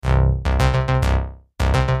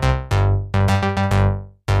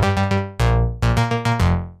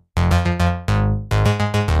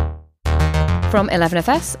From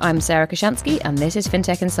 11FS, I'm Sarah Koshansky, and this is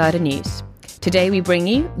FinTech Insider News. Today we bring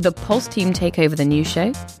you the Pulse team take over the news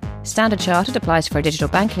show, Standard Chartered applies for a digital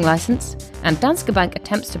banking licence, and Danske Bank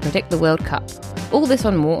attempts to predict the World Cup. All this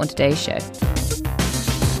and more on today's show.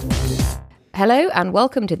 Hello and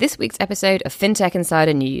welcome to this week's episode of FinTech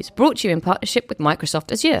Insider News, brought to you in partnership with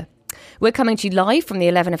Microsoft Azure. We're coming to you live from the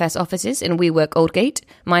 11FS offices in WeWork Aldgate.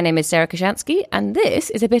 My name is Sarah Koshansky, and this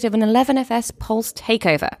is a bit of an 11FS Pulse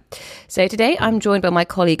takeover. So today I'm joined by my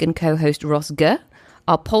colleague and co-host Ross Gurr,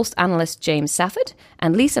 our Pulse analyst James Safford,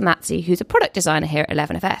 and Lisa Matzi, who's a product designer here at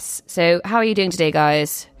 11FS. So how are you doing today,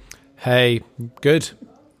 guys? Hey, good.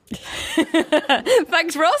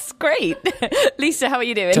 Thanks, Ross. Great. Lisa, how are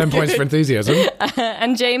you doing? 10 points for enthusiasm.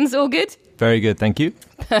 And James, all good? Very good, thank you.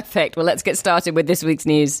 Perfect. Well, let's get started with this week's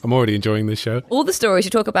news. I'm already enjoying this show. All the stories we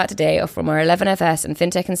talk about today are from our 11FS and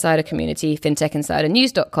FinTech Insider community,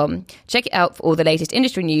 fintechinsidernews.com. Check it out for all the latest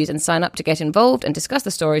industry news and sign up to get involved and discuss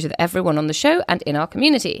the stories with everyone on the show and in our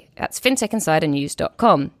community. That's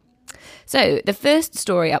fintechinsidernews.com. So, the first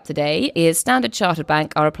story up today is Standard Chartered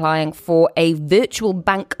Bank are applying for a virtual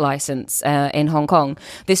bank license in Hong Kong.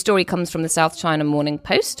 This story comes from the South China Morning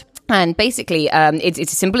Post. And basically, it's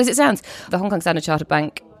as simple as it sounds. The Hong Kong Standard Chartered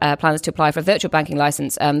Bank plans to apply for a virtual banking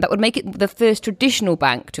license that would make it the first traditional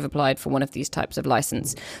bank to have applied for one of these types of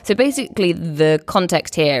license. So basically, the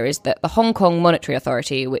context here is that the Hong Kong Monetary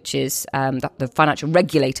Authority, which is the financial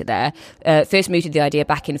regulator there, first mooted the idea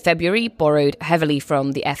back in February, borrowed heavily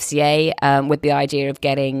from the FCA with the idea of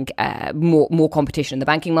getting more competition in the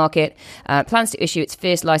banking market. Plans to issue its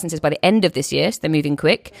first licenses by the end of this year, so they're moving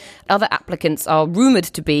quick. Other applicants are rumoured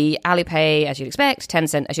to be Alipay, as you'd expect,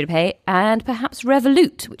 Tencent, as you'd pay, and perhaps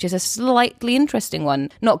Revolut, which is a slightly interesting one.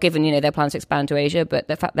 Not given, their plans to expand to Asia, but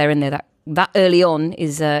the fact they're in there that early on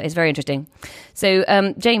is very interesting. So,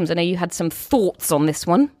 James, I know you had some thoughts on this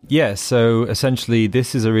one. Yeah, so essentially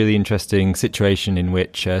this is a really interesting situation in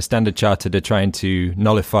which Standard Chartered are trying to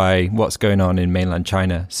nullify what's going on in mainland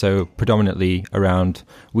China. So predominantly around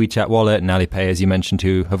WeChat Wallet and Alipay, as you mentioned,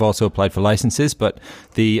 who have also applied for licenses, but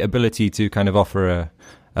the ability to kind of offer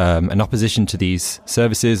an opposition to these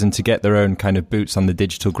services and to get their own kind of boots on the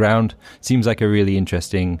digital ground seems like a really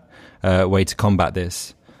interesting way to combat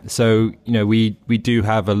this. So, we do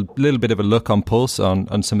have a little bit of a look on Pulse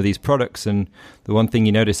on some of these products. And the one thing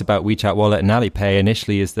you notice about WeChat Wallet and Alipay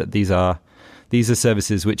initially is that these are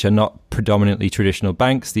services which are not predominantly traditional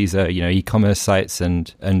banks. These are, e-commerce sites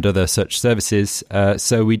and other such services.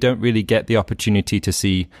 So we don't really get the opportunity to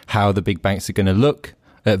see how the big banks are going to look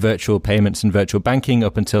at virtual payments and virtual banking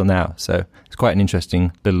up until now. So it's quite an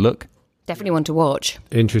interesting little look. Definitely one to watch.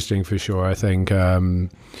 Interesting for sure. I think,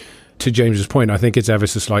 to James's point, I think it's ever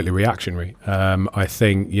so slightly reactionary. I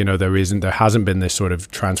think, there hasn't been this sort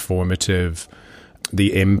of transformative,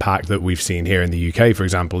 the impact that we've seen here in the UK, for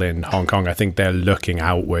example, in Hong Kong. I think they're looking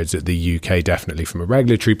outwards at the UK, definitely from a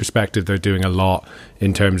regulatory perspective. They're doing a lot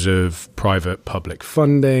in terms of private-public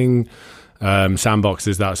funding,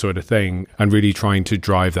 sandboxes, that sort of thing, and really trying to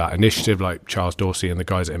drive that initiative, like Charles Dorsey and the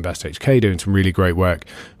guys at Invest HK doing some really great work.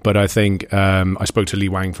 But I think I spoke to Li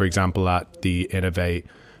Wang, for example, at the Innovate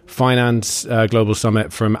Finance Global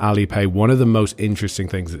Summit from Alipay. One of the most interesting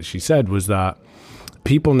things that she said was that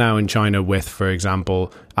people now in China with, for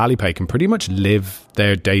example, Alipay can pretty much live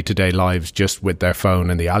their day-to-day lives just with their phone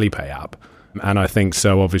and the Alipay app. And I think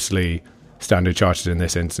so, obviously, Standard Chartered in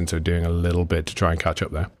this instance are doing a little bit to try and catch up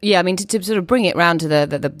there. Yeah, I mean, to sort of bring it round to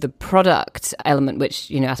the product element,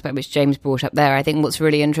 which, aspect which James brought up there, I think what's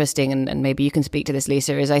really interesting, and maybe you can speak to this,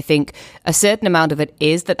 Lisa, is I think a certain amount of it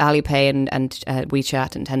is that Alipay and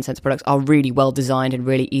WeChat and Tencent's products are really well designed and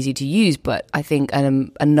really easy to use. But I think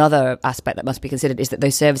another aspect that must be considered is that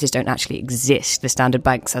those services don't actually exist. The standard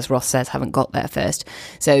banks, as Ross says, haven't got there first.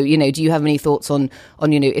 So, do you have any thoughts on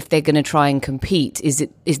if they're going to try and compete, is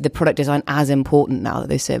the product design as important now that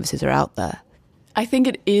those services are out there? I think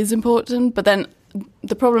it is important, but then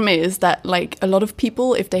the problem is that a lot of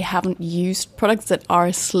people, if they haven't used products that are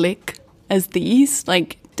as slick as these,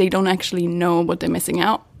 they don't actually know what they're missing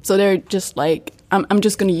out. So they're just I'm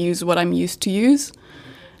just going to use what I'm used to use.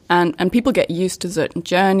 And people get used to certain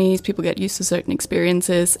journeys, people get used to certain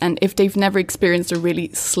experiences, and if they've never experienced a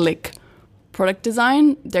really slick product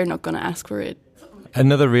design, they're not going to ask for it.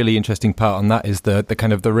 Another really interesting part on that is the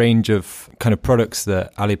kind of the range of kind of products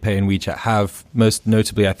that Alipay and WeChat have. Most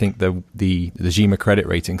notably, I think the Zhima credit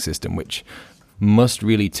rating system, which must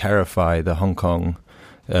really terrify the Hong Kong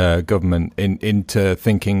government into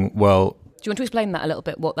thinking, well... Do you want to explain that a little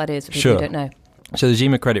bit, what that is, for people Sure. who don't know? So the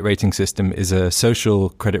JIMA credit rating system is a social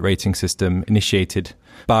credit rating system initiated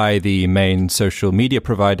by the main social media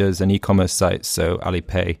providers and e-commerce sites, so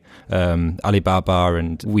Alipay, Alibaba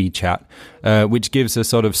and WeChat, which gives a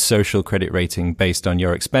sort of social credit rating based on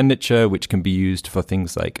your expenditure, which can be used for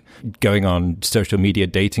things like going on social media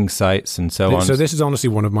dating sites and so on. So this is honestly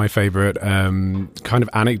one of my favorite kind of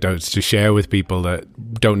anecdotes to share with people that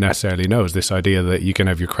don't necessarily know, is this idea that you can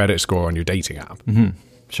have your credit score on your dating app. Mm-hmm.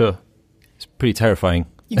 Sure. It's pretty terrifying.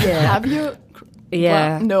 You can have your...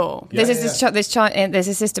 Yeah. Well, no. There's a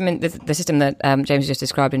system in the system that James just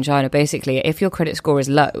described in China. Basically, if your credit score is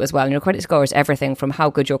low as well, and your credit score is everything from how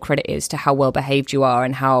good your credit is to how well behaved you are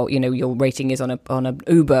and how, you know, your rating is on an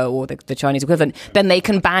Uber or the Chinese equivalent, then they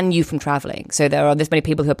can ban you from traveling. So there are this many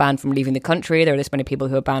people who are banned from leaving the country. There are this many people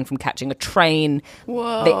who are banned from catching a train.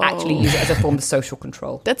 Whoa. They actually use it as a form of social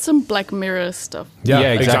control. That's some Black Mirror stuff. Yeah,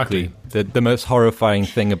 exactly. The most horrifying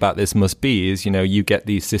thing about this must be is, you know, you get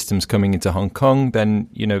these systems coming into Hong Kong, then,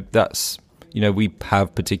 you know, that's, you know, we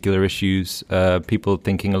have particular issues, people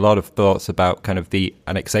thinking a lot of thoughts about kind of the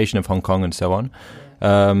annexation of Hong Kong and so on.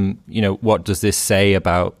 You know, what does this say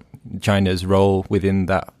about China's role within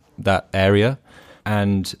that area?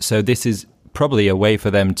 And so this is probably a way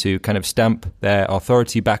for them to kind of stamp their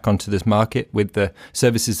authority back onto this market with the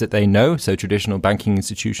services that they know, so traditional banking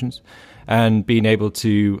institutions, and being able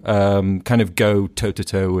to kind of go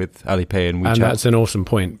toe-to-toe with Alipay and WeChat. And that's an awesome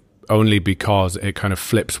point, only because it kind of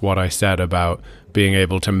flips what I said about being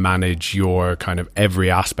able to manage your kind of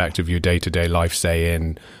every aspect of your day-to-day life, say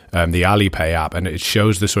in the Alipay app, and it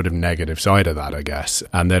shows the sort of negative side of that, I guess,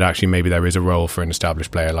 and that actually maybe there is a role for an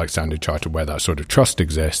established player like Standard Chartered where that sort of trust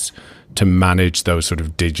exists to manage those sort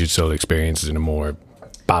of digital experiences in a more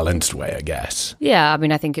balanced way, I guess. Yeah, I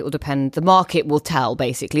mean, I think it will depend. The market will tell,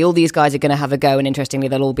 basically. All these guys are going to have a go, and interestingly,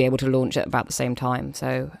 they'll all be able to launch at about the same time.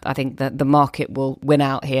 So I think that the market will win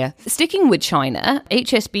out here. Sticking with China,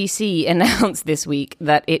 HSBC announced this week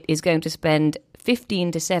that it is going to spend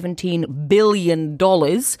 $15 to $17 billion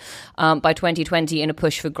by 2020 in a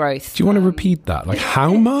push for growth. Do you want to repeat that? Like,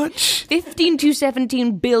 how much? $15 to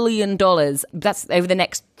 $17 billion. That's over the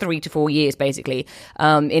next 3 to 4 years, basically,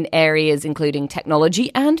 in areas including technology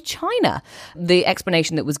and China. The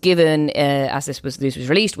explanation that was given as this was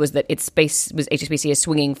released was that its space was HSBC is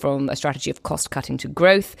swinging from a strategy of cost cutting to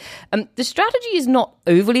growth. The strategy is not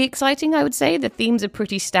overly exciting, I would say. The themes are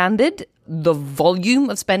pretty standard. The volume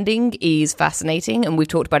of spending is fascinating, and we've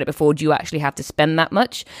talked about it before. Do you actually have to spend that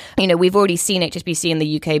much? You know, we've already seen HSBC in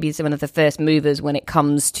the UK be one of the first movers when it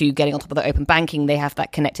comes to getting on top of the open banking. They have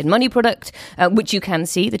that connected money product, which you can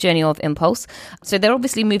see, the journey of Impulse. So they're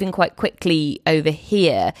obviously moving quite quickly over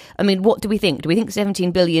here. I mean, what do we think? Do we think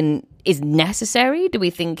 17 billion is necessary? Do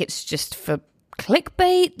we think it's just for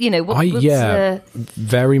clickbait? You know,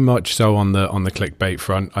 very much so on the clickbait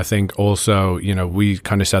front. I think also, you know, we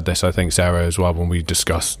kind of said this, I think, Sarah, as well, when we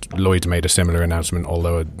discussed, Lloyd's made a similar announcement,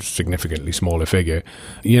 although a significantly smaller figure.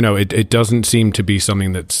 You know, it doesn't seem to be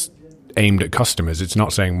something that's aimed at customers. It's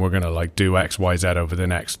not saying we're going to like do X, Y, Z over the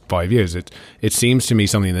next 5 years. It seems to me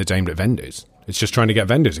something that's aimed at vendors. It's just trying to get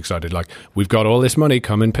vendors excited. Like, we've got all this money,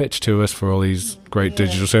 come and pitch to us for all these great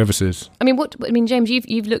digital services. I mean, James,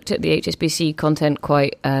 you've looked at the HSBC content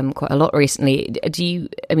quite a lot recently. Do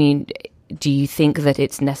you think that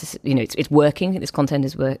it's necessary? You know, it's working. This content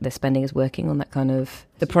is their spending is working on that kind of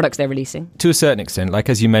the products they're releasing to a certain extent. Like,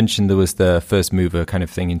 as you mentioned, there was the first mover kind of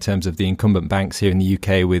thing in terms of the incumbent banks here in the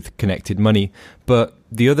UK with connected money, but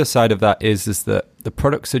the other side of that is that the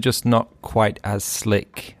products are just not quite as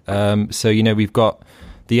slick. So, you know, we've got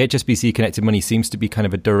the HSBC Connected Money seems to be kind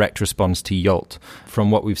of a direct response to Yolt.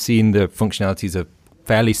 From what we've seen, the functionalities are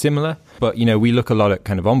fairly similar. But, you know, we look a lot at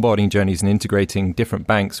kind of onboarding journeys and integrating different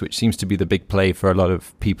banks, which seems to be the big play for a lot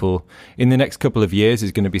of people in the next couple of years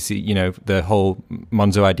is going to be, you know, the whole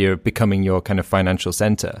Monzo idea of becoming your kind of financial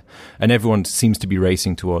center. And everyone seems to be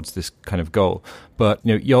racing towards this kind of goal. But,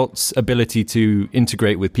 you know, Yolt's ability to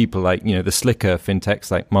integrate with people like, you know, the slicker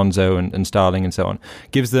fintechs like Monzo and Starling and so on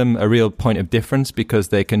gives them a real point of difference because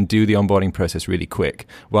they can do the onboarding process really quick.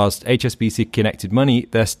 Whilst HSBC Connected Money,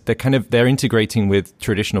 they're integrating with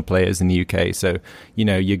traditional players in the UK. So, you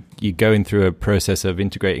know, you're going through a process of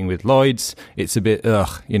integrating with Lloyd's. It's a bit,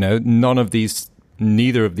 you know,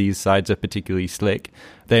 neither of these sides are particularly slick.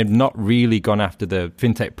 They've not really gone after the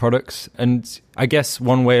fintech products. And I guess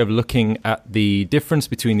one way of looking at the difference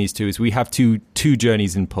between these two is we have two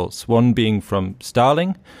journeys in Pulse, one being from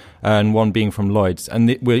Starling and one being from Lloyd's.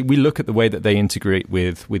 And we look at the way that they integrate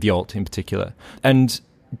with Yolt in particular. And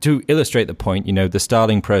to illustrate the point, the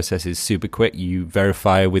Starling process is super quick. You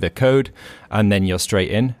verify with a code and then you're straight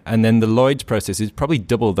in. And then the Lloyd's process is probably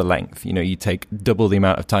double the length. You take double the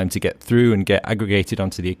amount of time to get through and get aggregated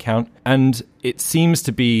onto the account. And it seems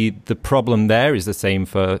to be the problem there is the same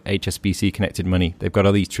for HSBC Connected Money. They've got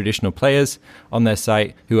all these traditional players on their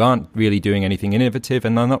site who aren't really doing anything innovative,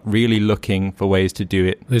 and they're not really looking for ways to do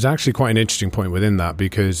it. There's actually quite an interesting point within that,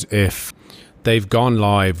 because if they've gone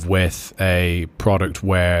live with a product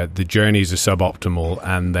where the journeys are suboptimal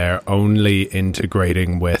and they're only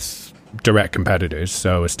integrating with direct competitors,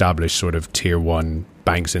 so established sort of tier one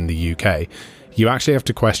banks in the UK, you actually have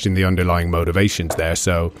to question the underlying motivations there.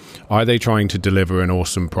 So are they trying to deliver an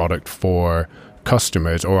awesome product for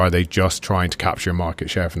customers, or are they just trying to capture market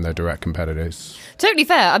share from their direct competitors? Totally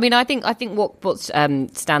fair. I mean, I think what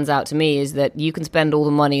stands out to me is that you can spend all the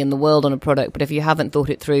money in the world on a product, but if you haven't thought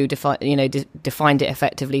it through, defined it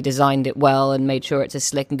effectively, designed it well, and made sure it's a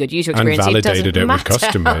slick and good user experience, and validated it with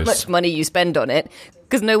customers, how much money you spend on it,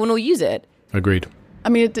 because no one will use it. Agreed. I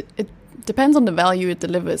mean, it depends on the value it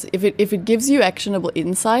delivers. If it gives you actionable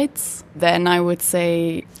insights, then I would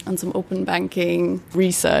say on some open banking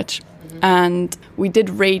research. And we did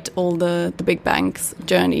rate all the big banks'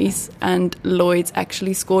 journeys, and Lloyd's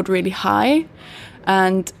actually scored really high.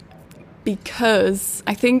 And because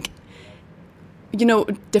I think,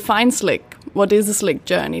 define slick. What is a slick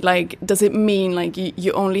journey? Like, does it mean like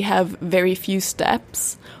you only have very few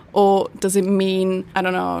steps? Or does it mean, I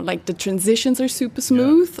don't know, like the transitions are super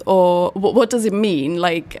smooth? Yeah. Or what does it mean?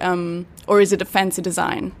 Like, or is it a fancy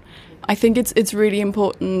design? I think it's really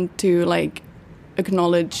important to like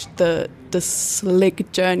acknowledge the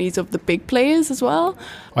slick journeys of the big players as well.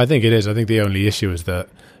 I think it is. I think the only issue is that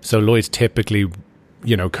Lloyd's typically,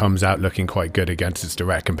 comes out looking quite good against its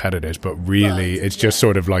direct competitors, but really it's just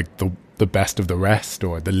sort of like the best of the rest,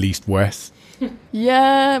 or the least worst.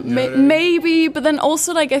 Yeah, maybe. But then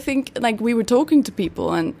also, like, I think, like, we were talking to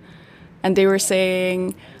people and they were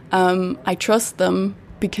saying, I trust them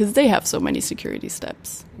because they have so many security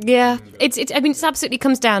steps. Yeah, it absolutely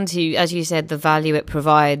comes down to, as you said, the value it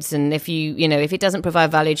provides. And if if it doesn't provide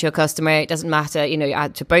value to your customer, it doesn't matter,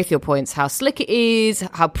 to both your points, how slick it is,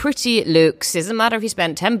 how pretty it looks. It doesn't matter if you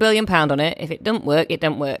spend £10 billion on it. If it doesn't work, it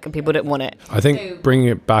doesn't work, and people don't want it. I think bringing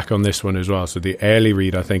it back on this one as well. So the early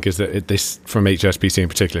read, I think, is that this, from HSBC in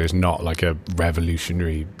particular, is not like a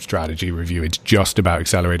revolutionary strategy review. It's just about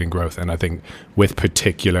accelerating growth. And I think with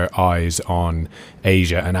particular eyes on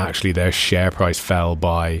Asia, and actually their share price fell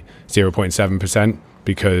by 0.7%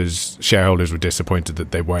 because shareholders were disappointed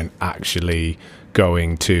that they weren't actually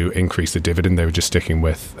going to increase the dividend. They were just sticking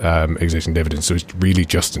with existing dividends. So it's really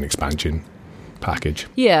just an expansion package.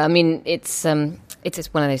 Yeah, I mean, it's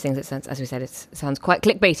just one of those things that sounds, as we said, it sounds quite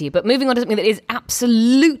clickbaity. But moving on to something that is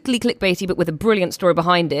absolutely clickbaity, but with a brilliant story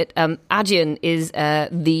behind it. Adyen is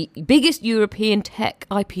the biggest European tech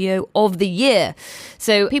IPO of the year.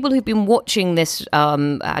 So people who've been watching this,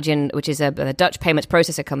 Adyen, which is a Dutch payments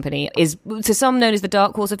processor company, is to some known as the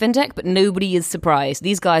dark horse of fintech, but nobody is surprised.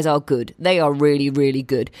 These guys are good. They are really, really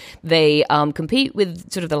good. They compete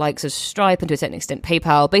with sort of the likes of Stripe and to a certain extent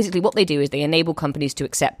PayPal. Basically what they do is they enable companies to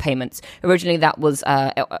accept payments. Originally that was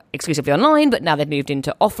exclusively online, but now they've moved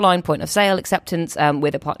into offline point of sale acceptance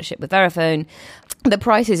with a partnership with Verifone. The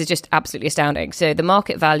prices is just absolutely astounding. So the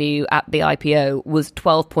market value at the IPO was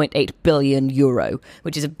 12.8 billion euro,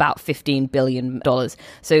 which is about $15 billion.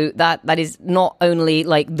 So that is not only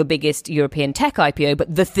like the biggest European tech IPO,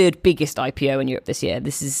 but the third biggest IPO in Europe this year.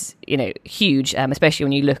 This is, huge, especially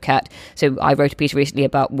when you look at, so I wrote a piece recently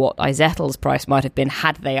about what iZettl's price might have been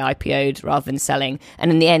had they IPO'd rather than selling. And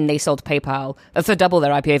in the end, they sold to PayPal for double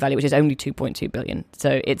their IPO value, which is only 2.2 billion.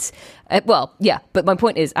 So it's, but my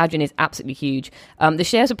point is Adyen is absolutely huge. The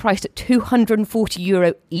shares are priced at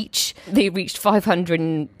 €240 each. They reached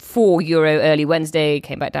 €504 early Wednesday,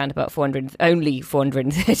 came back down to about only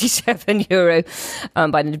 €437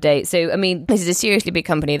 by the end of the day. So, I mean, this is a seriously big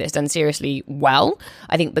company that's done seriously well.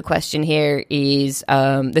 I think the question here is,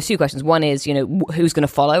 there's two questions. One is, who's going to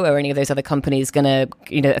follow? Are any of those other companies going to,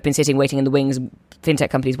 have been sitting waiting in the wings, fintech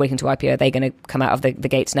companies waiting to IPO? Are they going to come out of the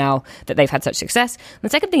gates now that they've had such success? And the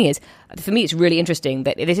second thing is, for me, it's really interesting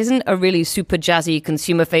that this isn't a really super jazzy,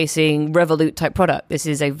 consumer-facing, Revolut type product. This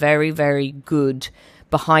is a very, very good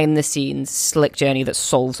behind-the-scenes slick journey that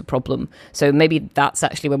solves a problem. So maybe that's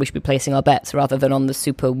actually where we should be placing our bets rather than on the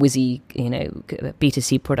super whizzy,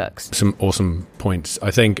 B2C products. Some awesome points.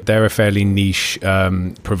 I think they're a fairly niche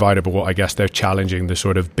provider, but what I guess they're challenging the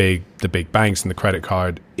sort of the big banks and the credit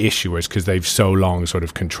card issuers because they've so long sort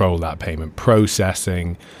of controlled that payment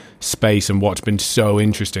processing, space, and what's been so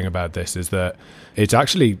interesting about this is that it's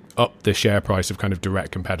actually upped the share price of kind of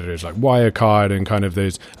direct competitors like Wirecard, and kind of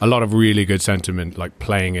there's a lot of really good sentiment like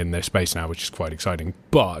playing in this space now, which is quite exciting.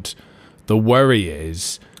 But the worry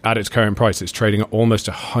is, at its current price, it's trading at almost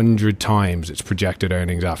 100 times its projected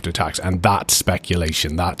earnings after tax, and that's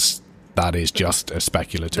speculation. That is just a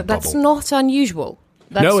speculative bubble. That's not unusual.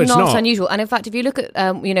 That's no, it's not unusual. And in fact, if you look at,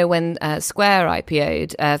 when Square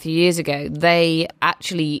IPO'd a few years ago, they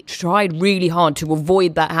actually tried really hard to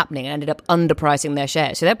avoid that happening and ended up underpricing their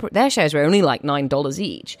shares. So their shares were only like $9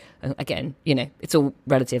 each. Again, it's all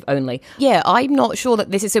relative only. Yeah, I'm not sure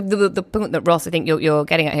that this is... So the point that, Ross, I think you're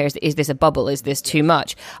getting at here is this a bubble? Is this too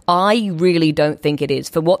much? I really don't think it is.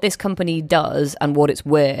 For what this company does and what it's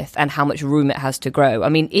worth and how much room it has to grow. I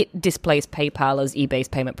mean, it displaced PayPal as eBay's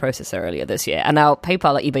payment processor earlier this year. And now PayPal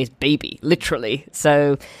are eBay's baby, literally.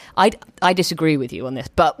 So I disagree with you on this,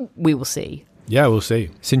 but we will see. Yeah, we'll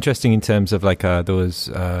see. It's interesting in terms of like there was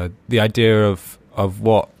the idea of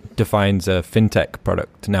what defines a fintech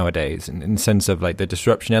product nowadays, in the sense of like the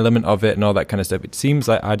disruption element of it and all that kind of stuff. It seems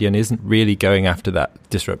like Adyen isn't really going after that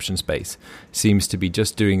disruption space. It seems to be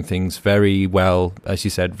just doing things very well, as you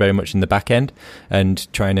said, very much in the back end,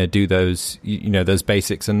 and trying to do those those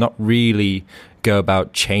basics and not really go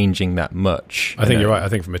about changing that much. I think you're right. I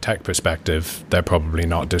think from a tech perspective, they're probably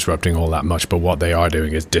not disrupting all that much, but what they are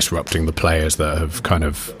doing is disrupting the players that have kind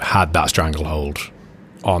of had that stranglehold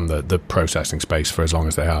on the processing space for as long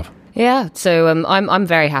as they have. Yeah, so I'm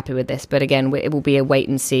very happy with this, but again, it will be a wait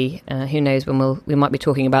and see. Who knows when we might be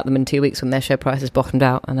talking about them in 2 weeks when their share price has bottomed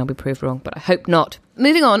out and they'll be proved wrong, but I hope not.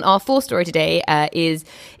 Moving on, our fourth story today is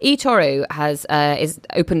eToro has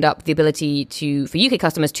opened up the ability for UK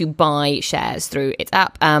customers to buy shares through its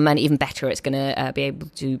app, and even better, it's going to be able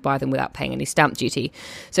to buy them without paying any stamp duty.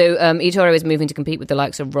 So eToro is moving to compete with the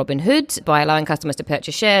likes of Robinhood by allowing customers to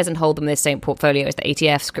purchase shares and hold them in the same portfolio as the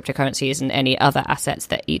ETFs, cryptocurrencies, and any other assets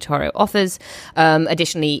that eToro offers.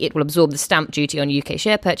 Additionally, it will absorb the stamp duty on UK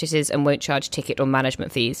share purchases and won't charge ticket or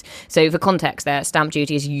management fees. So for context there, stamp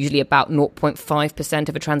duty is usually about 0.5%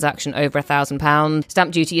 of a transaction over £1,000.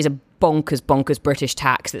 Stamp duty is a bonkers British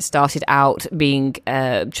tax that started out being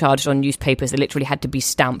charged on newspapers that literally had to be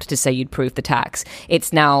stamped to say you'd prove the tax.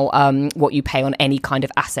 It's now what you pay on any kind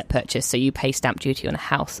of asset purchase, so you pay stamp duty on a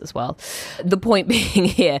house as well. The point being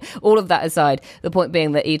here, all of that aside, the point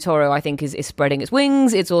being that eToro, I think, is spreading its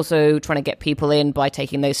wings. It's also trying to get people in by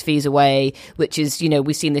taking those fees away, which is,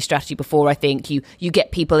 we've seen this strategy before. I think you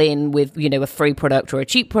get people in with, a free product or a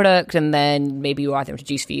cheap product, and then maybe you either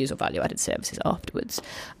introduce fees or value-added services afterwards.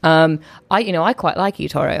 I quite like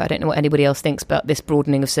eToro. I don't know what anybody else thinks about this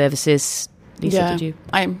broadening of services. Lisa, did you?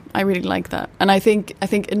 I really like that, and I think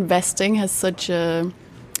investing has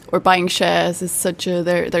or buying shares is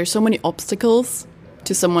there's so many obstacles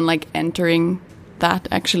to someone like entering that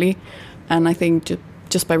actually, and I think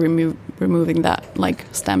just by removing that like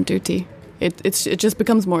stamp duty, it just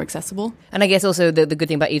becomes more accessible. And I guess also the good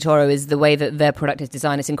thing about eToro is the way that their product is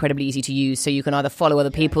designed. It's incredibly easy to use. So you can either follow other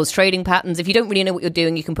people's trading patterns. If you don't really know what you're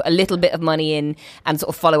doing, you can put a little bit of money in and sort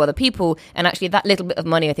of follow other people. And actually that little bit of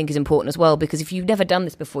money I think is important as well, because if you've never done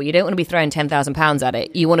this before, you don't want to be throwing £10,000 at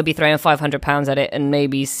it. You want to be throwing £500 at it and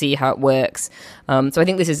maybe see how it works. So I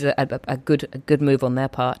think this is a good move on their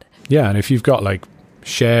part. Yeah, and if you've got like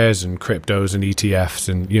shares and cryptos and ETFs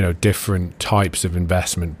and different types of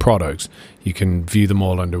investment products, you can view them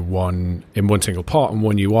all under one single pot and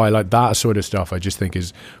one UI. Like that sort of stuff I just think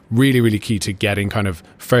is really, really key to getting kind of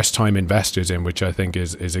first time investors in, which I think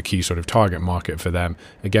is a key sort of target market for them.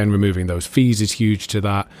 Again, removing those fees is huge to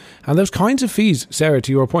that, and those kinds of fees, Sarah,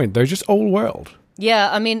 to your point, they're just old world.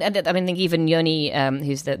 Yeah, I think even Yoni,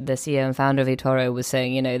 who's the CEO and founder of eToro, was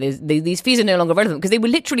saying, these fees are no longer relevant because they were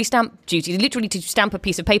literally stamp duty, literally to stamp a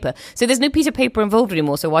piece of paper. So there's no piece of paper involved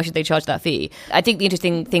anymore, so why should they charge that fee? I think the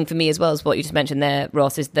interesting thing for me as well as what you just mentioned there,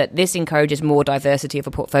 Ross, is that this encourages more diversity of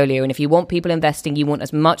a portfolio. And if you want people investing, you want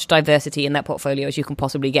as much diversity in that portfolio as you can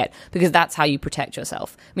possibly get, because that's how you protect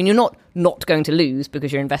yourself. I mean, you're not going to lose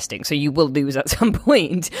because you're investing, so you will lose at some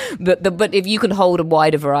point. But if you can hold a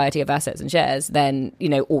wider variety of assets and shares, then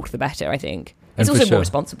all the better, I think. It's also more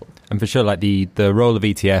responsible. And for sure, like the role of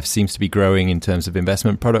ETF seems to be growing in terms of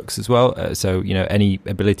investment products as well. So, any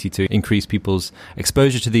ability to increase people's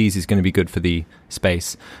exposure to these is going to be good for the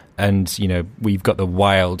space. And, we've got the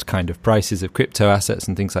wild kind of prices of crypto assets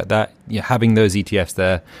and things like that. Having those ETFs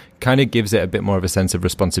there kind of gives it a bit more of a sense of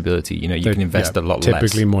responsibility. You can invest a lot less.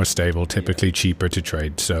 Typically more stable, typically cheaper to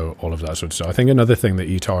trade. So all of that sort of stuff. I think another thing that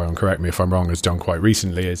eToro, and correct me if I'm wrong, has done quite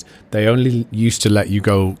recently is they only used to let you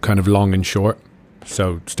go kind of long and short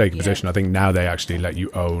So stake a position. I think now they actually let you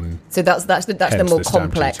own. So that's the more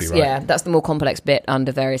complex. Duty, right? Yeah, that's the more complex bit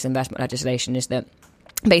under various investment legislation, is that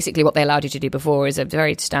basically what they allowed you to do before is a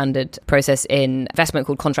very standard process in investment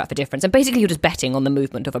called contract for difference. And basically you're just betting on the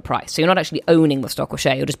movement of a price. So you're not actually owning the stock or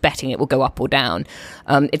share, you're just betting it will go up or down.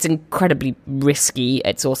 It's incredibly risky.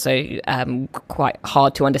 It's also quite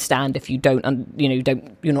hard to understand if you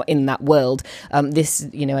you're not in that world. This,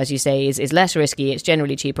 as you say, is less risky. It's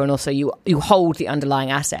generally cheaper, and also you hold the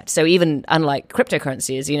underlying asset. So even unlike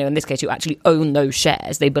cryptocurrencies, in this case you actually own those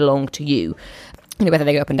shares. They belong to you. Whether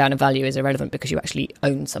they go up and down in value is irrelevant because you actually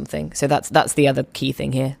own something. So that's the other key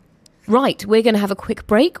thing here. Right, we're going to have a quick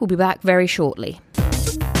break. We'll be back very shortly.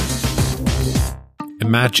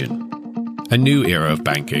 Imagine a new era of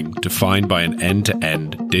banking defined by an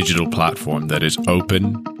end-to-end digital platform that is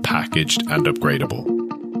open, packaged, and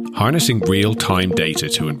upgradable. Harnessing real-time data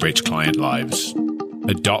to enrich client lives.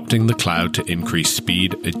 Adopting the cloud to increase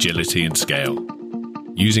speed, agility, and scale.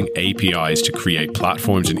 Using APIs to create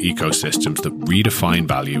platforms and ecosystems that redefine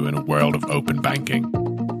value in a world of open banking.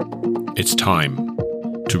 It's time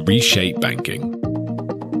to reshape banking.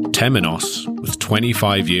 Temenos, with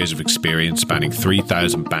 25 years of experience spanning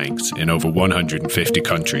 3,000 banks in over 150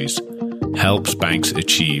 countries, helps banks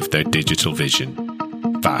achieve their digital vision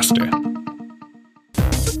faster.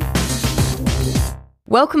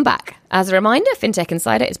 Welcome back. As a reminder, FinTech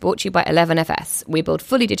Insider is brought to you by 11FS. We build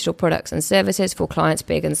fully digital products and services for clients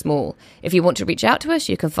big and small. If you want to reach out to us,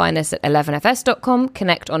 you can find us at 11fs.com,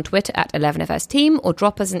 connect on Twitter at 11FSteam, or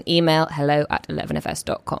drop us an email,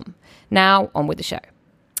 hello@11fs.com. Now, on with the show.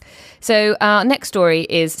 So our next story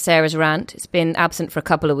is Sarah's rant. It's been absent for a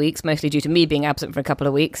couple of weeks, mostly due to me being absent for a couple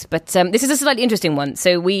of weeks. But this is a slightly interesting one.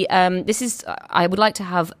 So I would like to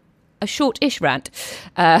have a short-ish rant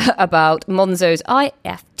about Monzo's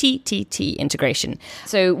IFTTT integration.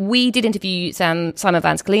 So we did interview Simon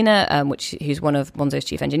Van Scalina, who's one of Monzo's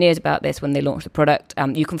chief engineers, about this when they launched the product.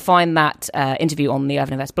 You can find that interview on the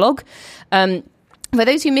 11FS blog. For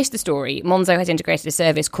those who missed the story, Monzo has integrated a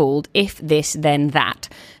service called If This Then That,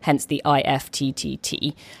 hence the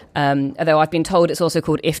IFTTT. Although I've been told it's also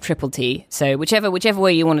called If Triple T. So whichever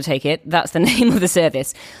way you want to take it, that's the name of the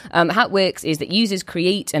service. How it works is that users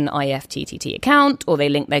create an IFTTT account, or they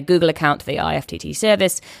link their Google account to the IFTTT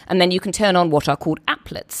service, and then you can turn on what are called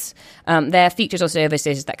applets. They're features or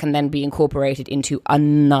services that can then be incorporated into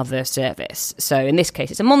another service. So in this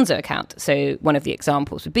case, it's a Monzo account. So one of the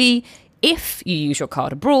examples would be, if you use your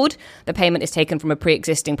card abroad, the payment is taken from a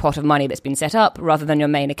pre-existing pot of money that's been set up rather than your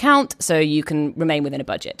main account, so you can remain within a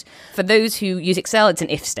budget. For those who use Excel, it's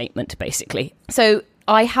an if statement, basically. So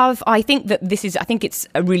I think it's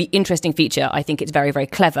a really interesting feature. I think it's very, very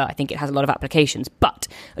clever. I think it has a lot of applications, but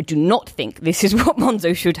I do not think this is what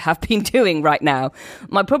Monzo should have been doing right now.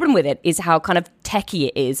 My problem with it is how kind of techie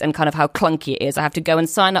it is and kind of how clunky it is. I have to go and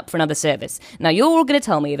sign up for another service. Now, you're all going to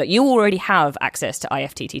tell me that you already have access to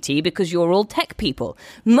IFTTT because you're all tech people.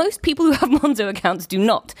 Most people who have Monzo accounts do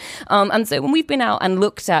not. And so when we've been out and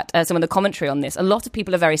looked at some of the commentary on this, a lot of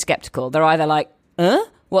people are very skeptical. They're either like,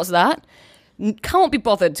 what's that? Can't be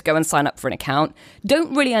bothered to go and sign up for an account,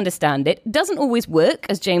 don't really understand it, doesn't always work,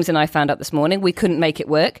 as James and I found out this morning. We couldn't make it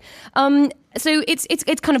work. So it's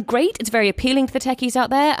kind of great. It's very appealing to the techies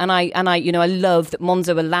out there, and I love that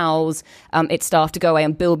Monzo allows its staff to go away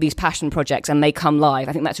and build these passion projects, and they come live.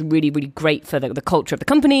 I think that's really, really great for the culture of the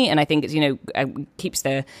company, and I think it's keeps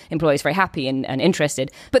their employees very happy and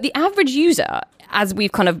interested. But the average user, as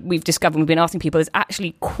we've discovered, we've been asking people, is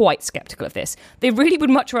actually quite skeptical of this. They really would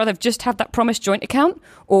much rather just have that promised joint account,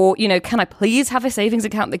 or can I please have a savings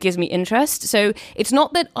account that gives me interest? So it's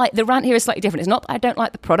not that the rant here is slightly different. It's not that I don't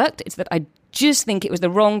like the product. It's that I just think it was the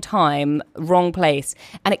wrong time, wrong place.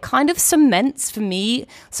 And it kind of cements for me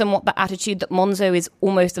somewhat that attitude that Monzo is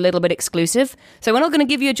almost a little bit exclusive. So we're not going to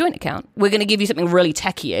give you a joint account. We're going to give you something really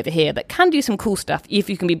techie over here that can do some cool stuff if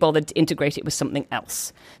you can be bothered to integrate it with something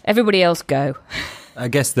else. Everybody else go. I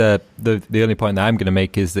guess the only point that I'm going to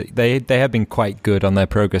make is that they have been quite good on their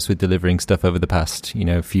progress with delivering stuff over the past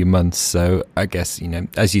few months. So I guess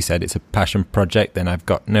as you said, it's a passion project, and I've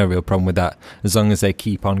got no real problem with that as long as they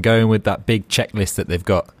keep on going with that big checklist that they've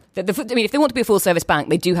got. If they want to be a full service bank,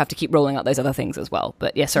 they do have to keep rolling out those other things as well.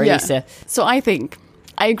 But Lisa. So I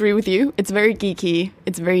agree with you. It's very geeky.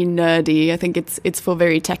 It's very nerdy. I think it's for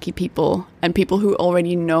very techie people and people who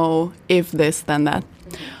already know if this then that.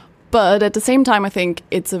 But at the same time, I think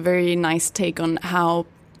it's a very nice take on how,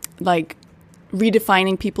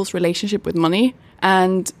 redefining people's relationship with money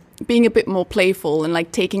and being a bit more playful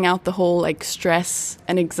and, taking out the whole, stress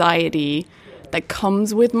and anxiety that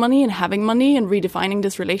comes with money and having money and redefining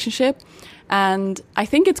this relationship. And I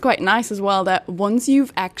think it's quite nice as well that once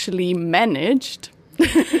you've actually managed...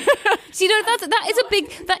 So,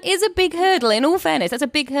 that is a big hurdle. In all fairness, that's a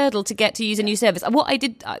big hurdle to get to use a new service. What I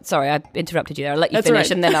did, sorry, I interrupted you there. I'll let you That's finish,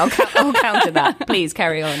 right. and then I'll counter that. Please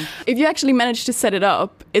carry on. If you actually manage to set it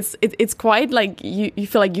up, it's quite like you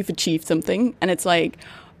feel like you've achieved something, and it's like,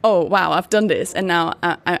 oh wow, I've done this, and now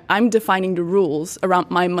I'm defining the rules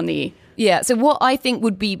around my money. Yeah, so what I think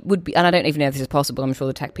would be, and I don't even know if this is possible, I'm sure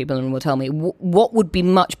the tech people will tell me, what would be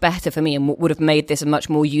much better for me and what would have made this a much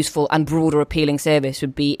more useful and broader appealing service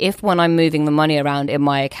would be if when I'm moving the money around in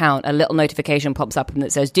my account, a little notification pops up and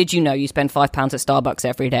that says, did you know you spend £5 at Starbucks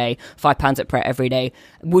every day, £5 at Pret every day?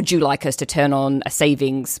 Would you like us to turn on a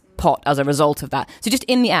savings pot as a result of that? So just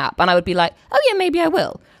in the app, and I would be like, oh yeah, maybe I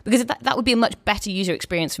will. Because that would be a much better user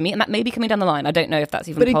experience for me, and that may be coming down the line. I don't know if that's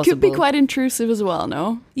even possible. But it could be quite intrusive as well,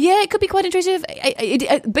 no? Yeah, it could be quite intrusive.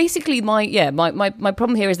 Basically, my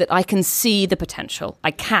problem here is that I can see the potential. I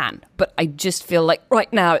can, but I just feel like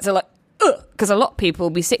right now it's like, because a lot of people will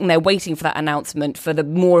be sitting there waiting for that announcement for the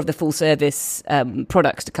more of the full service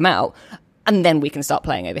products to come out, and then we can start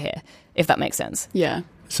playing over here, if that makes sense. Yeah.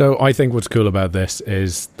 So I think what's cool about this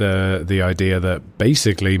is the idea that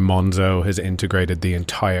basically Monzo has integrated the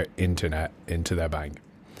entire internet into their bank.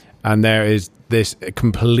 And there is this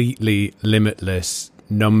completely limitless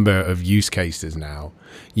number of use cases now.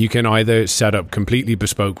 You can either set up completely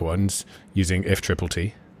bespoke ones using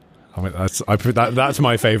IFTTT. I mean, that's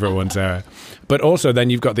my favorite one, Sarah. But also then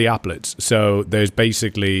you've got the applets. So there's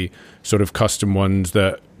basically sort of custom ones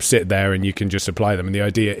that sit there and you can just apply them. And the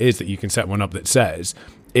idea is that you can set one up that says,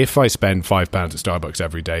 if I spend £5 at Starbucks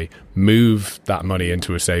every day, move that money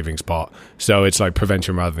into a savings pot. So it's like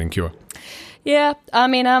prevention rather than cure. Yeah, I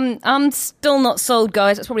mean, I'm still not sold,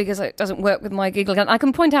 guys. That's probably because it doesn't work with my Google account. I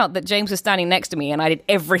can point out that James was standing next to me and I did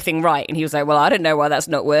everything right. And he was like, well, I don't know why that's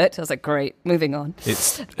not worked. I was like, great, moving on.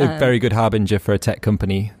 It's a very good harbinger for a tech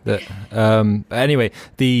company. That anyway,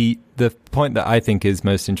 the point that I think is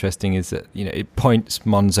most interesting is that, you know, it points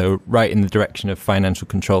Monzo right in the direction of financial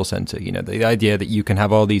control center. You know, the idea that you can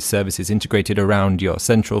have all these services integrated around your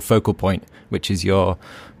central focal point, which is your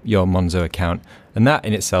Monzo account. And that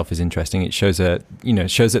in itself is interesting. It shows that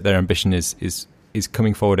their ambition is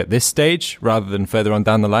coming forward at this stage rather than further on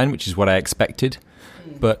down the line, which is what I expected.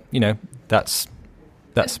 But, you know, that's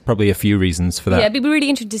probably a few reasons for that. Yeah, it'd be really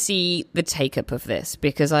interesting to see the take-up of this,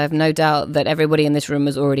 because I have no doubt that everybody in this room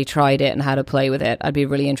has already tried it and how to play with it. I'd be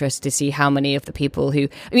really interested to see how many of the people who,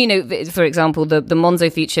 you know, for example, the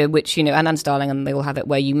Monzo feature, which, you know, and Starling, and they all have it,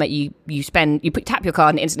 where you tap your card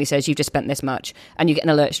and it instantly says you've just spent this much, and you get an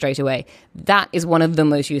alert straight away. That is one of the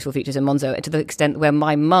most useful features in Monzo, to the extent where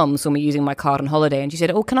my mum saw me using my card on holiday, and she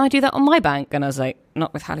said, oh, can I do that on my bank? And I was like,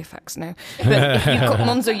 not with Halifax, no. But if you've got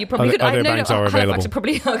Monzo, you probably could. Other banks are available. Halifax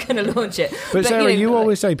probably are going to launch it. But Sarah, you know,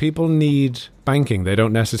 always say people need banking. They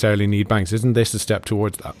don't necessarily need banks. Isn't this a step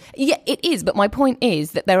towards that? Yeah, it is. But my point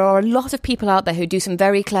is that there are a lot of people out there who do some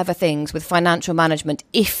very clever things with financial management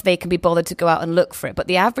if they can be bothered to go out and look for it. But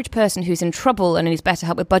the average person who's in trouble and needs better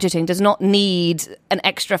help with budgeting does not need an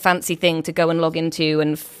extra fancy thing to go and log into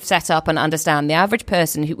and set up and understand. The average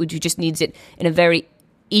person who just needs it in a very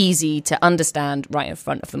easy to understand, right in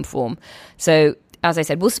front of them form. So, as I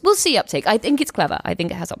said, we'll see uptake. I think it's clever. I think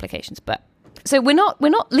it has applications. But so we're not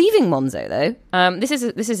leaving Monzo though.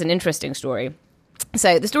 This is an interesting story.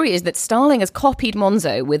 So the story is that Starling has copied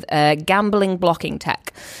Monzo with gambling blocking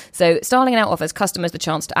tech. So Starling now offers customers the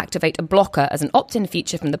chance to activate a blocker as an opt-in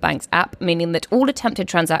feature from the bank's app, meaning that all attempted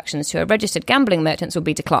transactions to a registered gambling merchants will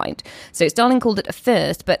be declined. So Starling called it a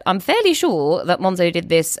first, but I'm fairly sure that Monzo did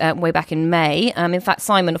this way back in May. In fact,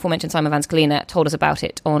 aforementioned Simon Van Scalina, told us about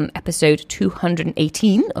it on episode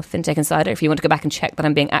 218 of FinTech Insider, if you want to go back and check that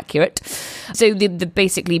I'm being accurate. So the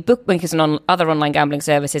basically bookmakers and other online gambling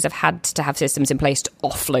services have had to have systems in place to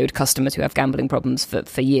offload customers who have gambling problems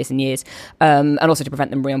for years and years, and also to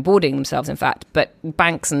prevent them re-onboarding themselves, in fact. But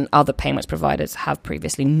banks and other payments providers have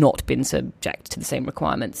previously not been subject to the same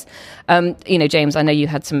requirements. You know, James, I know you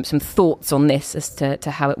had some thoughts on this as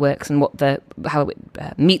to how it works and how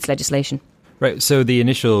it meets legislation. Right. So the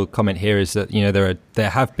initial comment here is that, you know, there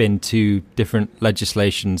have been two different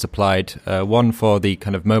legislations applied, one for the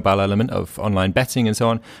kind of mobile element of online betting and so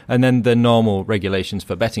on, and then the normal regulations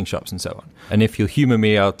for betting shops and so on. And if you'll humour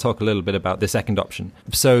me, I'll talk a little bit about the second option.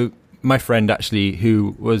 So my friend actually,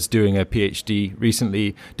 who was doing a PhD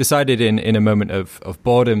recently, decided in a moment of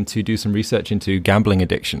boredom to do some research into gambling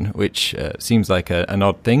addiction, which seems like an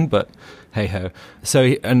odd thing, but hey ho.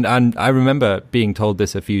 So and I remember being told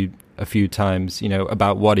this a few times, you know,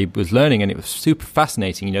 about what he was learning, and it was super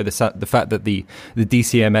fascinating. You know, the fact that the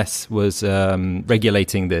DCMS was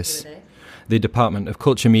regulating this. the Department of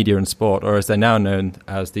Culture, Media and Sport, or as they're now known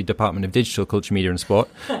as the Department of Digital Culture, Media and Sport.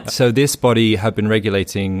 So this body have been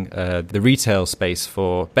regulating the retail space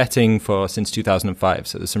for betting since 2005.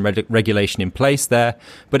 So there's some regulation in place there,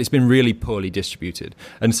 but it's been really poorly distributed.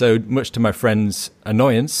 And so much to my friends'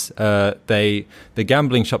 annoyance, the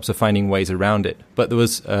gambling shops are finding ways around it. But there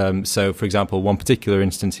was, so for example, one particular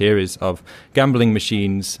instance here is of gambling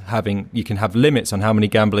machines you can have limits on how many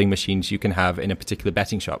gambling machines you can have in a particular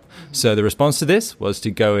betting shop. So the response to this was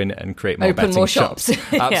to go in and create more betting shops.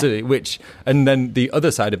 Absolutely. Yeah. And then the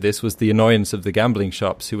other side of this was the annoyance of the gambling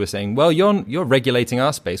shops who were saying, well, you're regulating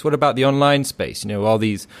our space. What about the online space? All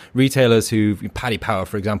these retailers who, Paddy Power,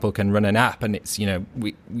 for example, can run an app, and it's, you're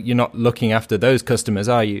not looking after those customers,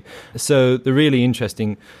 are you? So the really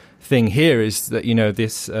interesting thing here is that,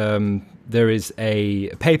 there is a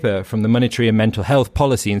paper from the Monetary and Mental Health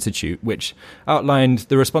Policy Institute which outlined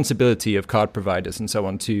the responsibility of card providers and so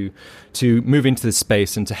on to move into this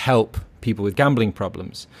space and to help people with gambling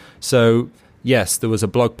problems. So yes, there was a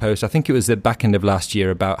blog post, I think it was the back end of last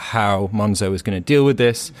year, about how Monzo was going to deal with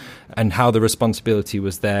this and how the responsibility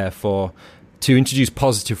was there to introduce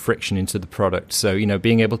positive friction into the product. So,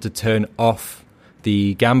 being able to turn off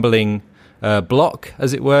the gambling block,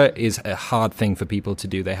 as it were, is a hard thing for people to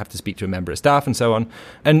do. They have to speak to a member of staff and so on.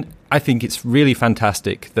 And I think it's really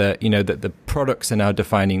fantastic that, that the products are now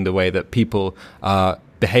defining the way that people are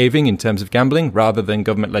behaving in terms of gambling rather than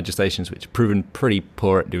government legislations, which have proven pretty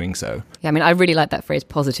poor at doing so. Yeah, I mean, I really like that phrase,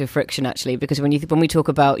 positive friction, actually, because when we talk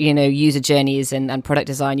about, user journeys and product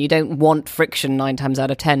design, you don't want friction 9 times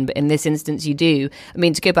out of 10, but in this instance, you do. I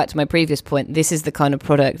mean, to go back to my previous point, this is the kind of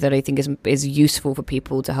product that I think is useful for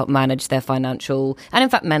people to help manage their financial and, in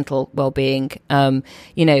fact, mental well-being.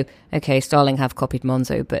 Okay, Starling have copied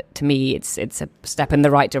Monzo, but to me, it's a step in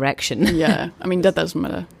the right direction. Yeah, I mean, that doesn't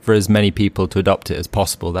matter. For as many people to adopt it as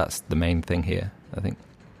possible, that's the main thing here, I think.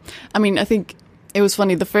 I mean, I think it was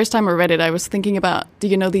funny. The first time I read it, I was thinking about, do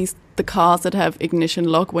you know the cars that have ignition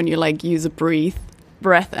lock when you use a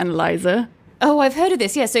breath analyzer? Oh, I've heard of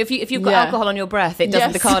this. Yeah, so if you've got alcohol on your breath,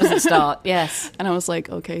 the car doesn't start. Yes. And I was like,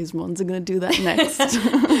 okay, is Monzo going to do that next?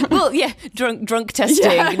 Well, yeah, drunk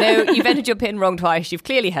testing. Yeah. You've entered your PIN wrong twice. You've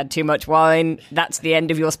clearly had too much wine. That's the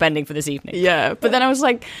end of your spending for this evening. Yeah, but then I was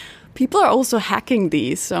like, people are also hacking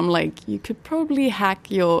these. So I'm like, you could probably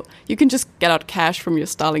you can just get out cash from your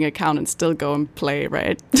Starling account and still go and play,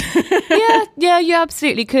 right? Yeah, you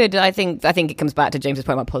absolutely could. I think it comes back to James's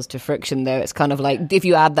point about positive friction, though. It's kind of like, if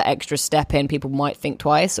you add that extra step in, people might think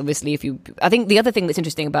twice. Obviously, I think the other thing that's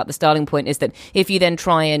interesting about the Starling point is that if you then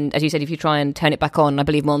try and, as you said, if you try and turn it back on, I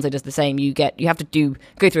believe Monzo does the same, you have to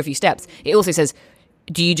go through a few steps. It also says,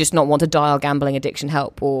 do you just not want to dial gambling addiction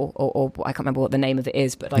help, or I can't remember what the name of it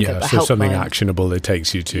is, but like a helpline. Something actionable that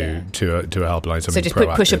takes you to a helpline. So just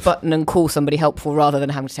push a button and call somebody helpful rather than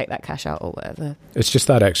having to take that cash out or whatever. It's just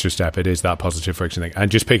that extra step. It is that positive friction thing.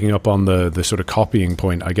 And just picking up on the sort of copying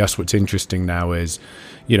point, I guess what's interesting now is,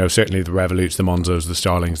 certainly the Revoluts, the Monzos, the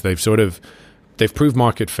Starlings, they've proved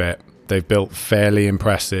market fit. They've built fairly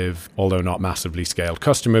impressive, although not massively scaled,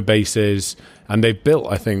 customer bases, and they've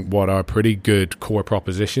built, I think, what are pretty good core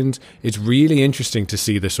propositions. It's really interesting to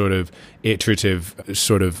see the sort of iterative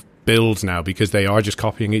sort of builds now, because they are just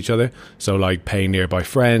copying each other. So like Pay Nearby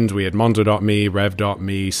Friends, we had Monzo.me,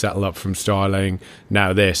 Rev.me, Settle Up from Starling,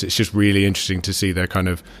 now this. It's just really interesting to see they're kind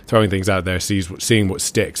of throwing things out there, seeing what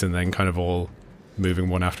sticks, and then kind of all moving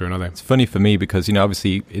one after another. It's funny for me because,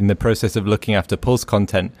 obviously in the process of looking after Pulse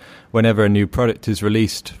content, whenever a new product is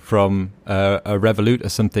released from a Revolut or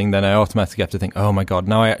something, then I automatically have to think, oh my God,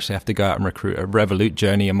 now I actually have to go out and recruit a Revolut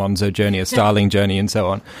journey, a Monzo journey, a Starling journey, and so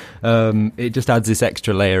on. It just adds this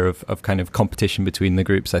extra layer of kind of competition between the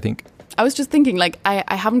groups, I think. I was just thinking,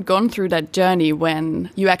 I haven't gone through that journey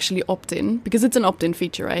when you actually opt in, because it's an opt-in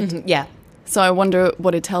feature, right? Mm-hmm, yeah. So I wonder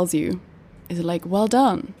what it tells you. Is it like, well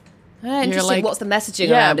done? Interesting. What's the messaging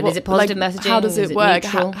around it? Is it positive messaging? How does it work?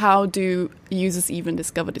 How do users even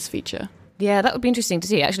discover this feature? Yeah, that would be interesting to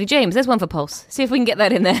see. Actually, James, there's one for Pulse. See if we can get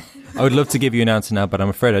that in there. I would love to give you an answer now, but I'm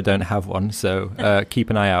afraid I don't have one. So keep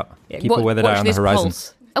an eye out. Keep a weathered eye on the horizon.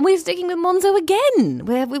 Pulse. And we're sticking with Monzo again,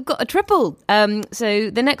 where we've got a triple. So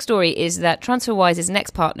the next story is that TransferWise's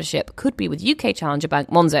next partnership could be with UK challenger bank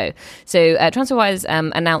Monzo. So TransferWise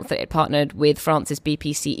announced that it partnered with France's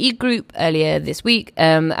BPCE group earlier this week.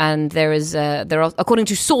 And there are, according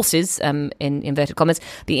to sources, in inverted commas,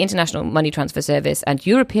 the International Money Transfer Service and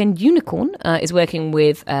European Unicorn is working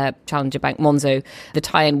with challenger bank Monzo. The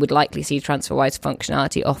tie-in would likely see TransferWise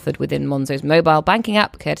functionality offered within Monzo's mobile banking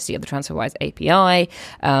app, courtesy of the TransferWise API.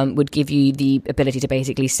 Would give you the ability to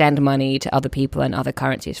basically send money to other people and other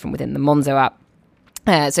currencies from within the Monzo app.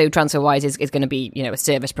 So TransferWise is going to be, a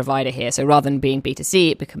service provider here. So rather than being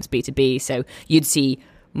B2C, it becomes B2B. So you'd see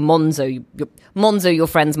Monzo, your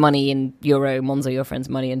friend's money in euro, Monzo, your friend's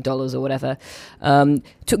money in dollars or whatever.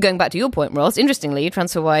 Going back to your point, Ross, interestingly,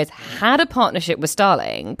 TransferWise had a partnership with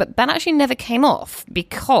Starling, but that actually never came off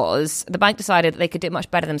because the bank decided that they could do it much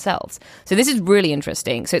better themselves. So this is really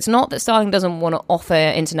interesting. So it's not that Starling doesn't want to offer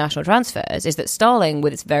international transfers, it's that Starling,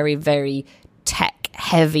 with its very, very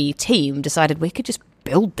tech-heavy team, decided we could just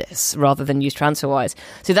build this rather than use TransferWise.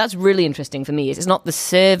 So that's really interesting for me. It's not the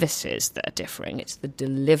services that are differing, it's the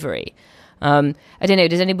delivery. I don't know,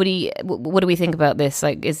 does anybody, what do we think about this?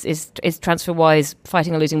 Like, is TransferWise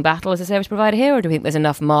fighting a losing battle as a service provider here, or do we think there's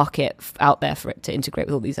enough market out there for it to integrate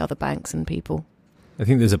with all these other banks and people? I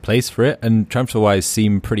think there's a place for it, and TransferWise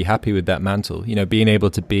seem pretty happy with that mantle. Being able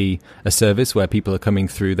to be a service where people are coming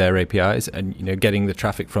through their APIs and, getting the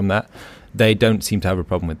traffic from that, they don't seem to have a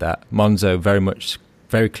problem with that. Monzo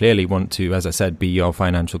very clearly want to, as I said, be your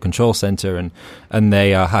financial control center, and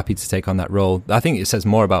they are happy to take on that role. I think it says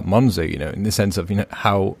more about Monzo, in the sense of,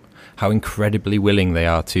 how incredibly willing they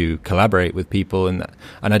are to collaborate with people, and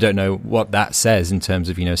I don't know what that says in terms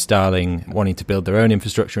of, Starling wanting to build their own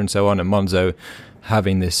infrastructure and so on, and Monzo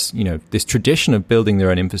having this, this tradition of building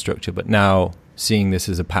their own infrastructure, but now seeing this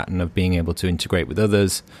as a pattern of being able to integrate with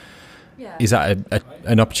others. Yeah. Is that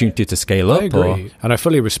an opportunity to scale up? I agree. And I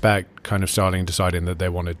fully respect kind of Starling deciding that they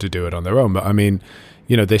wanted to do it on their own. But I mean,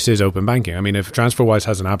 this is open banking. I mean, if TransferWise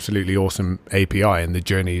has an absolutely awesome API and the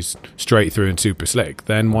journey's straight through and super slick,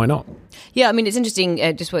 then why not? Yeah, I mean, it's interesting,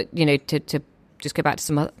 just what, to just go back to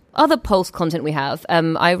some other Pulse content we have.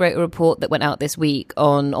 I wrote a report that went out this week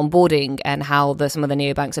on onboarding and how some of the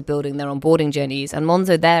neobanks are building their onboarding journeys. And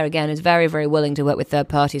Monzo there, again, is very, very willing to work with third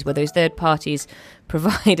parties, where those third parties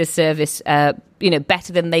provide a service,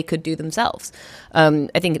 better than they could do themselves. I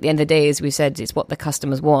think at the end of the day, as we said, it's what the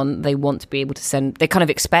customers want. They want to be able to send, they kind of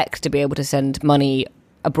expect to be able to send money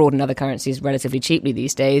abroad in other currencies relatively cheaply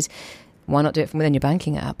these days. Why not do it from within your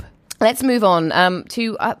banking app? Let's move on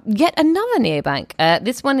to yet another neobank.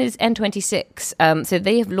 This one is N26. So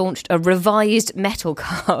they have launched a revised metal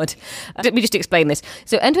card. Let me just explain this.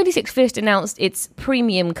 So N26 first announced its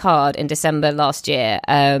premium card in December last year,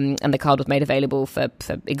 and the card was made available for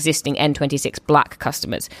existing N26 Black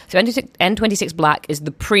customers. So N26 Black is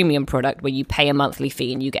the premium product where you pay a monthly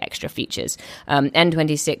fee and you get extra features.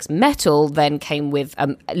 N26 Metal then came with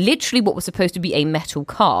literally what was supposed to be a metal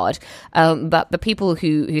card, but the people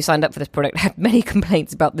who signed up for this product had many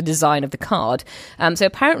complaints about the design of the card. So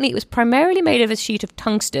apparently it was primarily made of a sheet of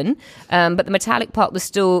tungsten, but the metallic part was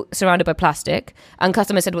still surrounded by plastic. And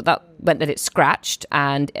customers said what that meant, that it scratched,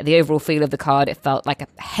 and the overall feel of the card, it felt like a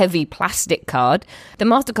heavy plastic card. The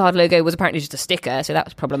MasterCard logo was apparently just a sticker, so that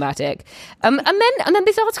was problematic. And then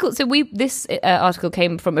this article, this article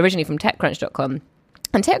came originally from TechCrunch.com.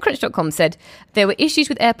 And TechCrunch.com said there were issues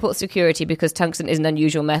with airport security because tungsten is an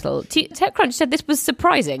unusual metal. TechCrunch said this was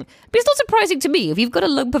surprising. But it's not surprising to me. If you've got a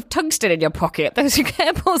lump of tungsten in your pocket, those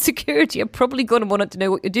airport security are probably going to want to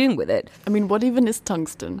know what you're doing with it. I mean, what even is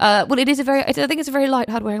tungsten? Well, I think it's a very light,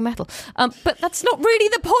 hard-wearing metal. But that's not really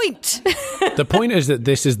the point. The point is that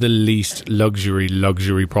this is the least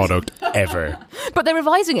luxury product ever. But they're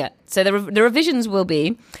revising it. So the revisions will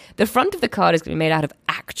be, the front of the card is going to be made out of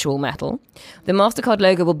actual metal. The MasterCard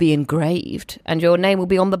logo will be engraved, and your name will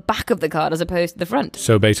be on the back of the card as opposed to the front.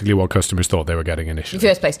 So basically what customers thought they were getting initially. In the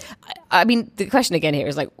first place. I mean, the question again here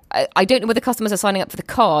is I don't know whether customers are signing up for the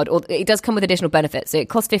card, or it does come with additional benefits. So it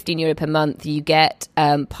costs €15 per month. You get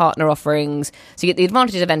partner offerings. So you get the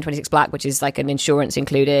advantages of N26 Black, which is like an insurance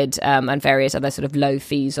included, and various other sort of low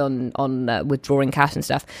fees on withdrawing cash and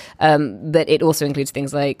stuff. But it also includes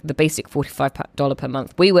things like the basic $45 per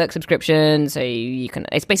month WeWork subscription. So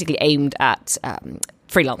it's basically aimed at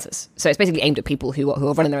freelancers. So it's basically aimed at people who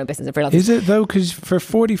are running their own business and freelancers. Is it though? Because for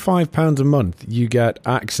 £45 a month, you get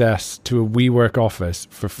access to a WeWork office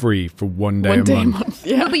for free for one day a month.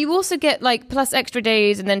 Yeah. No, but you also get plus extra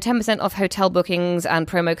days and then 10% off hotel bookings and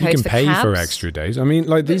promo codes for cabs. You can pay for extra days. I mean,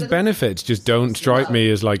 these benefits just don't strike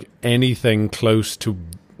me as anything close to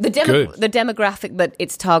the demographic that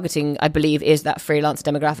it's targeting, I believe, is that freelance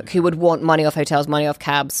demographic who would want money off hotels, money off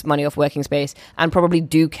cabs, money off working space, and probably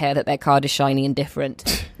do care that their card is shiny and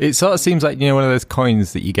different. It sort of seems like, one of those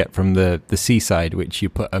coins that you get from the seaside, which you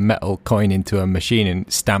put a metal coin into a machine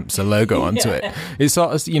and stamps a logo onto it. It's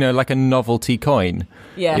sort of, like a novelty coin.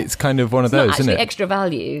 Yeah. It's kind of one of those, isn't it? It's extra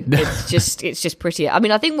value. It's just pretty. I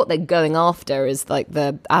mean, I think what they're going after is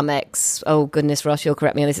the Amex, oh goodness, Ross, you'll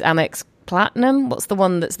correct me on this, Amex Platinum? What's the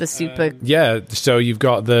one that's the super... Yeah, so you've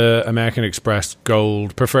got the American Express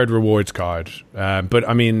Gold Preferred Rewards card. But,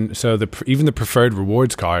 I mean, so even the Preferred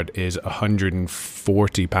Rewards card is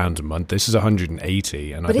 £140 a month. This is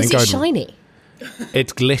 £180. And But is it shiny?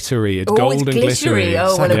 It's glittery. It's gold and glittery.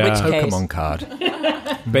 Oh, well, in which case... Pokemon card.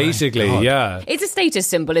 Basically, yeah. It's a status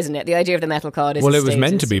symbol, isn't it? The idea of the metal card is Well, it was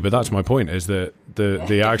meant to be, but that's my point, is that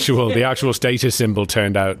the actual status symbol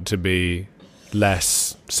turned out to be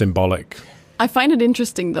less symbolic. I find it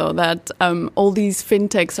interesting, though, that all these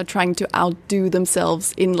fintechs are trying to outdo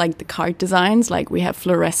themselves in like the card designs. Like we have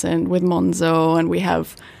fluorescent with Monzo, and we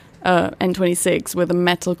have N26 with a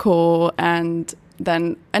metal core, and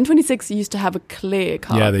then N26 used to have a clear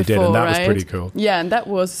card. Yeah, they did, and that was right? pretty cool. Yeah, and that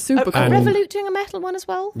was super cool. And Revolut doing a metal one as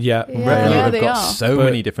well? Yeah, Revolut Yeah, have they got are. so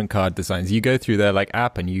many different card designs. You go through their like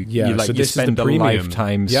app and you so this spend is the a premium.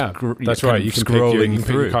 lifetime. That's right. You can scrolling pick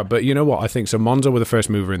through. your card. But you know what? I think so. Monzo were the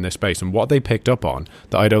first mover in this space, and what they picked up on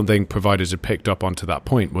that I don't think providers had picked up on to that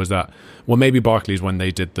point was that, well, maybe Barclays, when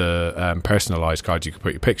they did the personalized cards, you could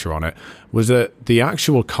put your picture on it, was that the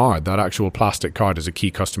actual card, that actual plastic card, is a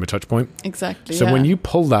key customer touch point. Exactly. So when you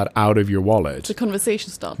pull that out of your wallet, it's a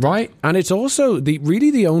conversation starter. right? And it's also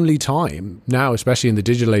the only time now, especially in the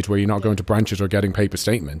digital age where you're not going to branches or getting paper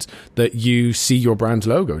statements, that you see your brand's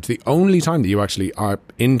logo. It's the only time that you actually are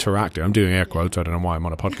interacting. I'm doing air quotes. I don't know why I'm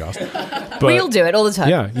on a podcast. But We'll do it all the time.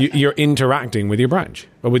 yeah, you're interacting with your branch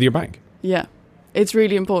or with your bank. Yeah. It's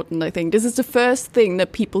really important, I think. This is the first thing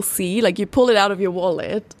that people see. Like, you pull it out of your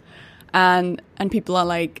wallet, and people are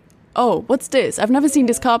like, oh, what's this? I've never seen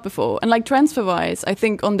this card before. And like TransferWise, I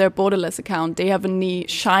think on their Borderless account, they have a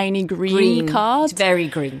shiny green card. It's very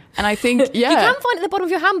green. And I think, yeah. You can find it at the bottom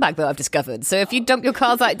of your handbag, though, I've discovered. So if you dump your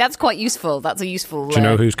cards like that's quite useful. That's a useful... Do you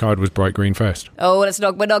know whose card was bright green first? Oh,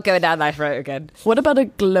 we're not going down that road again. What about a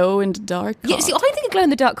glow-in-the-dark card? Yeah, see, I think a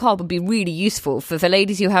glow-in-the-dark card would be really useful for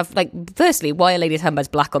ladies who have, like, firstly, why are ladies' handbags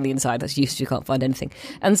black on the inside? That's useless, you can't find anything.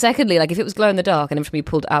 And secondly, like, if it was glow-in-the-dark and every time you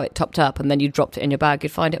pulled it out, it topped up, and then you dropped it in your bag,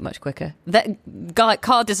 you'd find it much quicker.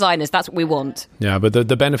 Card designers, that's what we want. Yeah, but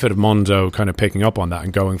the benefit of Monzo kind of picking up on that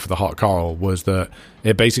and going for the hot coral was that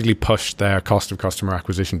it basically pushed their cost of customer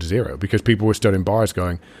acquisition to zero, because people were stood in bars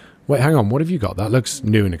going, wait, hang on, what have you got? That looks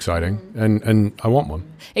new and exciting, and I want one.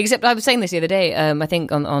 Except I was saying this the other day, I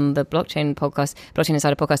think on the Blockchain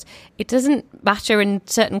Insider podcast, it doesn't matter in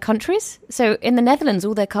certain countries. So in the Netherlands,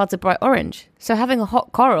 all their cards are bright orange. So having a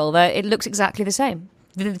hot coral there, it looks exactly the same.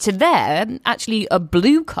 To there, actually, a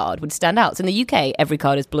blue card would stand out. So in the UK, every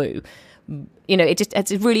card is blue. You know,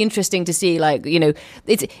 it's really interesting to see, like, you know,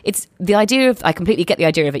 it's the idea of, I completely get the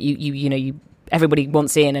idea of it. You everybody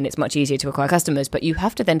wants in, and it's much easier to acquire customers, but you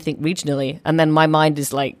have to then think regionally. And then my mind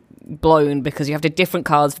is like blown, because you have to different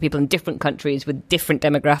cards for people in different countries with different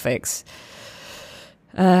demographics.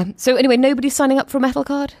 So anyway, nobody's signing up for a metal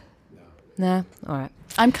card? No? All right.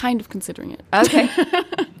 I'm kind of considering it. Okay.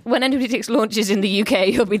 When N26 launches in the UK,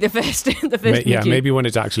 you'll be the first. Maybe when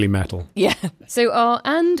it's actually metal. Yeah. So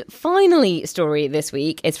and finally story this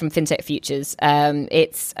week is from FinTech Futures.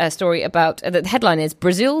 It's a story about, the headline is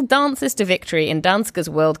Brazil dances to victory in Danske's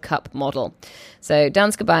World Cup model. So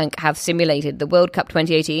Danske Bank have simulated the World Cup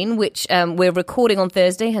 2018, which we're recording on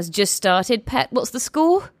Thursday, has just started. Pet, what's the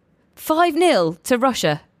score? 5-0 to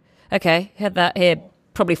Russia. Okay, had that here.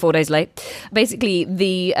 Probably 4 days late. Basically,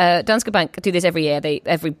 the Danske Bank do this every year.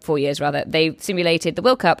 Every 4 years, rather. They simulated the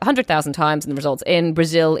World Cup 100,000 times, and the results in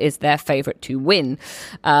Brazil is their favourite to win.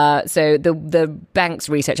 So the bank's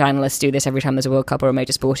research analysts do this every time there's a World Cup or a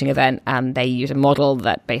major sporting event, and they use a model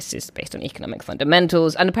that is based on economic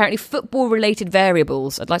fundamentals and apparently football-related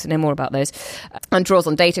variables. I'd like to know more about those. And draws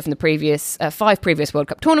on data from the previous 5 previous World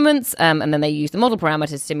Cup tournaments, and then they use the model parameters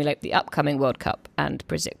to simulate the upcoming World Cup and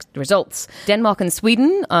predict results. Denmark and Sweden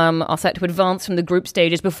are set to advance from the group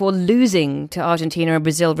stages before losing to Argentina and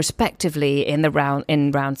Brazil respectively in round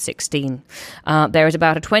 16. There is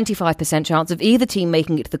about a 25% chance of either team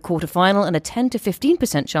making it to the quarterfinal, and a 10 to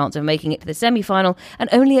 15% chance of making it to the semi-final, and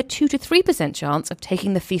only a 2 to 3% chance of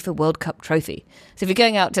taking the FIFA World Cup trophy. So if you're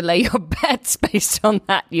going out to lay your bets based on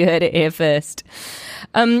that, you heard it here first.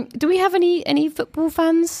 Do we have any football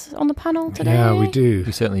fans on the panel today? Yeah, we do.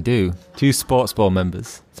 We certainly do. 2 Sports Ball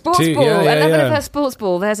members. Sports Ball. Yeah. 11FS Sports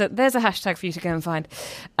Ball. There's a hashtag for you to go and find.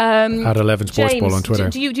 At 11 Sports James, Ball on Twitter.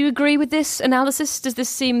 Do you agree with this analysis? Does this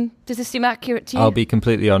seem accurate to you? I'll be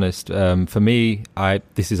completely honest. For me,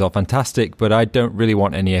 this is all fantastic, but I don't really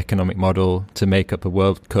want any economic model to make up a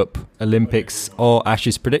World Cup, Olympics, or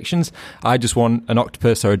Ashes predictions. I just want an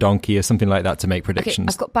octopus or a donkey or something like that to make predictions.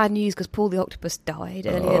 Okay, I've got bad news because Paul the Octopus died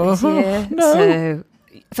earlier this year. No. So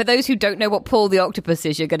For those who don't know what Paul the Octopus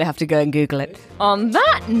is, you're going to have to go and Google it. On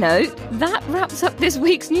that note, that wraps up this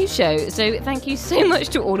week's news show. So thank you so much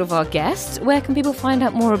to all of our guests. Where can people find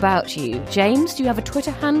out more about you? James, do you have a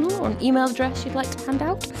Twitter handle or an email address you'd like to hand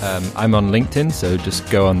out? I'm on LinkedIn, so just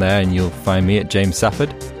go on there and you'll find me at James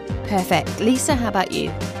Safford. Perfect. Lisa, how about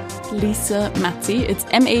you? Lisa Matzi. It's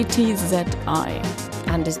Matzi.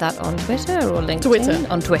 And is that on Twitter or LinkedIn? Twitter.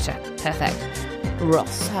 On Twitter. Perfect.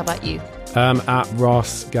 Ross, how about you? At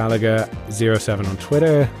Ross Gallagher 07 on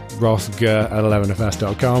Twitter,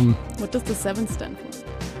 rossg@11fs.com. What does the 7 stand for?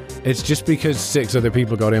 It's just because 6 other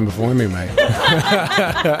people got in before me, mate.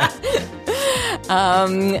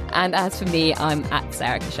 And as for me, I'm at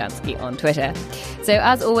Sarah Kashansky on Twitter. So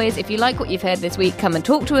as always, if you like what you've heard this week, come and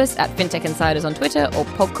talk to us at FinTech Insiders on Twitter or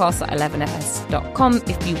podcasts@11fs.com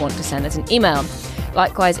if you want to send us an email.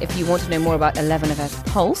 Likewise, if you want to know more about 11FS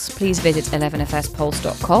Pulse, please visit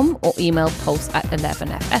 11fspulse.com or email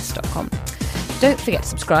pulse@11fs.com. Don't forget to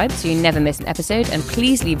subscribe so you never miss an episode, and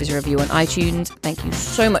please leave us a review on iTunes. Thank you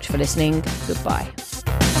so much for listening. Goodbye.